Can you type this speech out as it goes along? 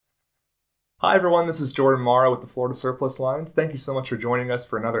Hi everyone, this is Jordan Mara with the Florida Surplus Lines. Thank you so much for joining us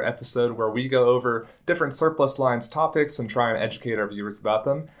for another episode where we go over different surplus lines topics and try and educate our viewers about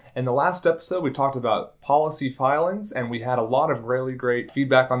them. In the last episode, we talked about policy filings, and we had a lot of really great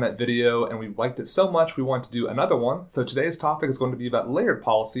feedback on that video, and we liked it so much we wanted to do another one. So today's topic is going to be about layered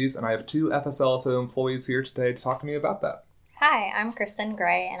policies, and I have two FSLSO employees here today to talk to me about that. Hi, I'm Kristen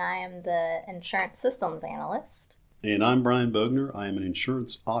Gray, and I am the Insurance Systems Analyst. And I'm Brian Bogner. I am an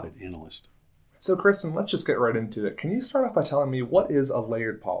Insurance Audit Analyst. So Kristen, let's just get right into it. Can you start off by telling me what is a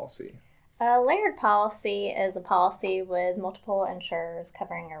layered policy? A layered policy is a policy with multiple insurers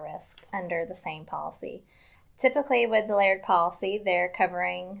covering a risk under the same policy. Typically with the layered policy, they're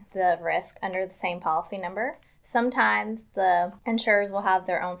covering the risk under the same policy number. Sometimes the insurers will have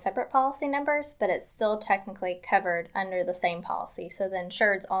their own separate policy numbers, but it's still technically covered under the same policy, so the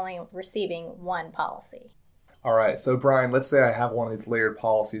insured's only receiving one policy. All right, so Brian, let's say I have one of these layered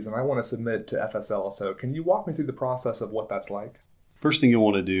policies and I want to submit it to FSLSO. Can you walk me through the process of what that's like? First thing you'll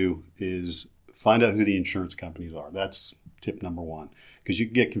want to do is find out who the insurance companies are. That's tip number one, because you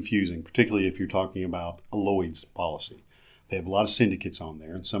can get confusing, particularly if you're talking about a Lloyd's policy. They have a lot of syndicates on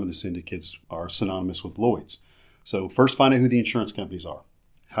there, and some of the syndicates are synonymous with Lloyd's. So first, find out who the insurance companies are.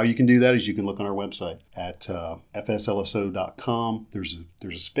 How you can do that is you can look on our website at fslso.com. There's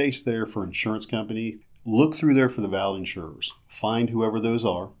a space there for insurance company. Look through there for the valid insurers. Find whoever those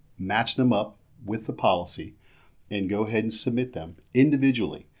are, match them up with the policy, and go ahead and submit them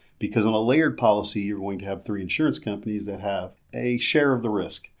individually. Because on a layered policy, you're going to have three insurance companies that have a share of the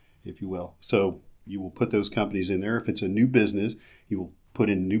risk, if you will. So you will put those companies in there. If it's a new business, you will put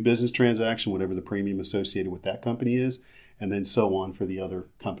in a new business transaction, whatever the premium associated with that company is, and then so on for the other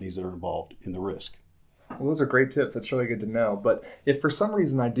companies that are involved in the risk. Well, those are great tips. That's really good to know. But if for some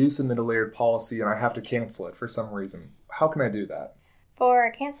reason I do submit a layered policy and I have to cancel it for some reason, how can I do that? For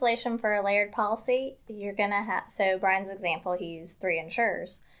a cancellation for a layered policy, you're going to have, so Brian's example, he used three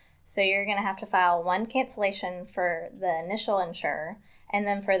insurers. So you're going to have to file one cancellation for the initial insurer, and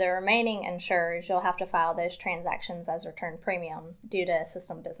then for the remaining insurers, you'll have to file those transactions as returned premium due to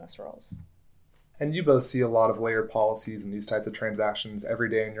system business rules. And you both see a lot of layered policies and these types of transactions every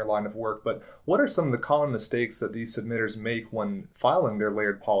day in your line of work, but what are some of the common mistakes that these submitters make when filing their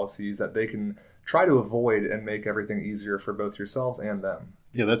layered policies that they can try to avoid and make everything easier for both yourselves and them?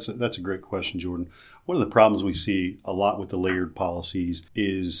 Yeah, that's a great question, Jordan. One of the problems we see a lot with the layered policies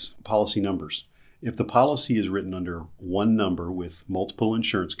is policy numbers. If the policy is written under one number with multiple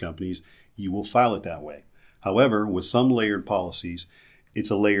insurance companies, you will file it that way. However, with some layered policies, it's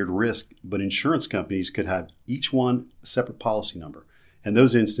a layered risk, but insurance companies could have each one a separate policy number. And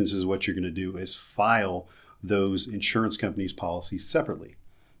those instances, what you're going to do is file those insurance companies' policies separately.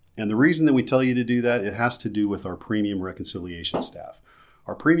 And the reason that we tell you to do that, it has to do with our premium reconciliation staff.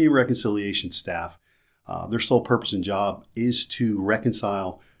 Our premium reconciliation staff, their sole purpose and job is to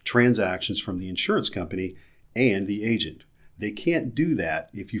reconcile transactions from the insurance company and the agent. They can't do that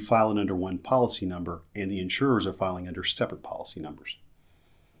if you file it under one policy number and the insurers are filing under separate policy numbers.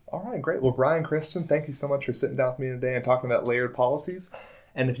 All right, great. Well, Brian, Kristen, thank you so much for sitting down with me today and talking about layered policies.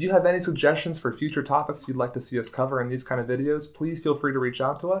 And if you have any suggestions for future topics you'd like to see us cover in these kind of videos, please feel free to reach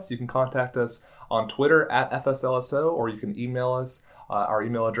out to us. You can contact us on Twitter at FSLSO, or you can email us. Our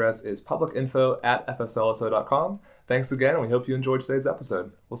email address is publicinfo@fslso.com. Thanks again, and we hope you enjoyed today's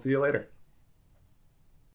episode. We'll see you later.